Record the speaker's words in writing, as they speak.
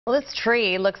Well, this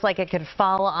tree looks like it could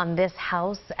fall on this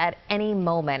house at any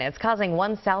moment. It's causing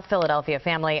one South Philadelphia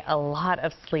family a lot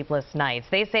of sleepless nights.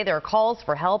 They say their calls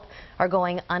for help are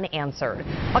going unanswered.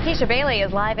 Wakisha Bailey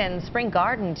is live in Spring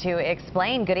Garden to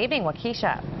explain. Good evening,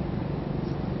 Wakisha.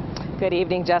 Good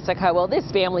evening, Jessica. Well, this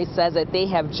family says that they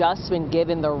have just been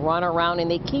given the runaround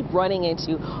and they keep running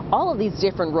into all of these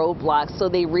different roadblocks. So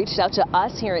they reached out to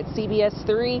us here at CBS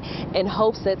 3 in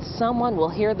hopes that someone will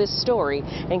hear this story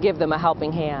and give them a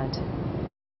helping hand.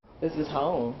 This is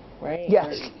home, right?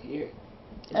 Yes.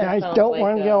 And I don't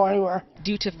want to go anywhere.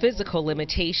 Due to physical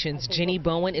limitations, Jenny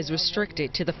Bowen is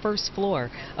restricted to the first floor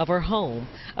of her home,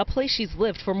 a place she's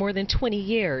lived for more than 20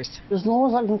 years. As long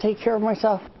as I can take care of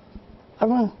myself, I'm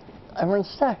going to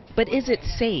stay. But is it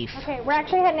safe? Okay, we're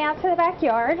actually heading out to the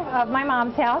backyard of my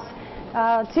mom's house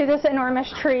to this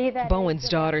enormous tree. Bowen's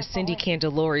daughter, Cindy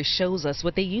Candelori, shows us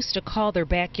what they used to call their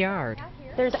backyard.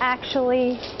 There's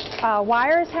actually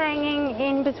wires hanging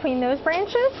in between those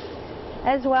branches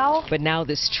as well. But now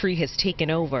this tree has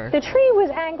taken over. The tree was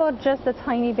angled just a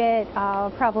tiny bit,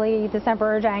 probably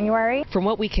December or January. From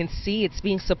what we can see, it's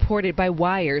being supported by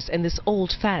wires and this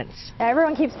old fence.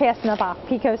 Everyone keeps passing the buck.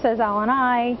 Pico says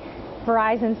L&I.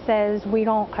 Verizon says we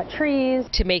don't cut trees.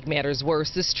 To make matters worse,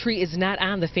 this tree is not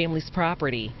on the family's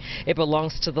property. It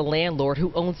belongs to the landlord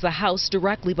who owns the house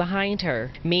directly behind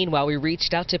her. Meanwhile, we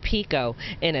reached out to Pico.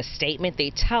 In a statement,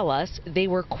 they tell us they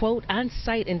were, quote, on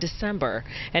site in December.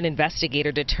 An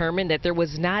investigator determined that there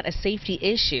was not a safety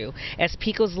issue as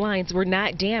Pico's lines were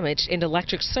not damaged and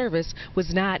electric service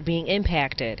was not being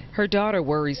impacted. Her daughter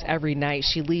worries every night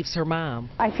she leaves her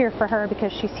mom. I fear for her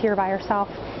because she's here by herself.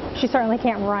 She certainly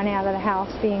can't run out of the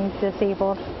house being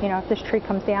disabled. You know, if this tree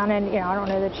comes down, and I don't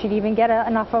know that she'd even get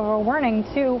enough of a warning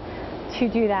to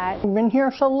do that. I've been here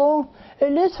so long,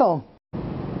 it is home.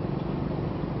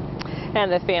 And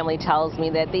the family tells me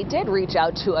that they did reach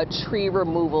out to a tree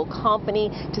removal company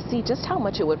to see just how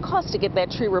much it would cost to get that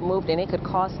tree removed, and it could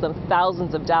cost them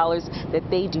thousands of dollars that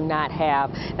they do not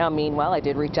have. Now, meanwhile, I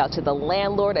did reach out to the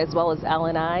landlord as well as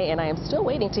L&I, and I am still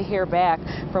waiting to hear back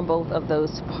from both of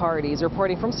those parties.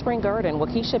 Reporting from Spring Garden,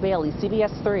 Wakisha Bailey,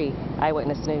 CBS 3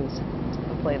 Eyewitness News.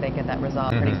 Hopefully they get that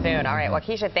resolved pretty soon. All right,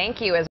 Wakisha, thank you.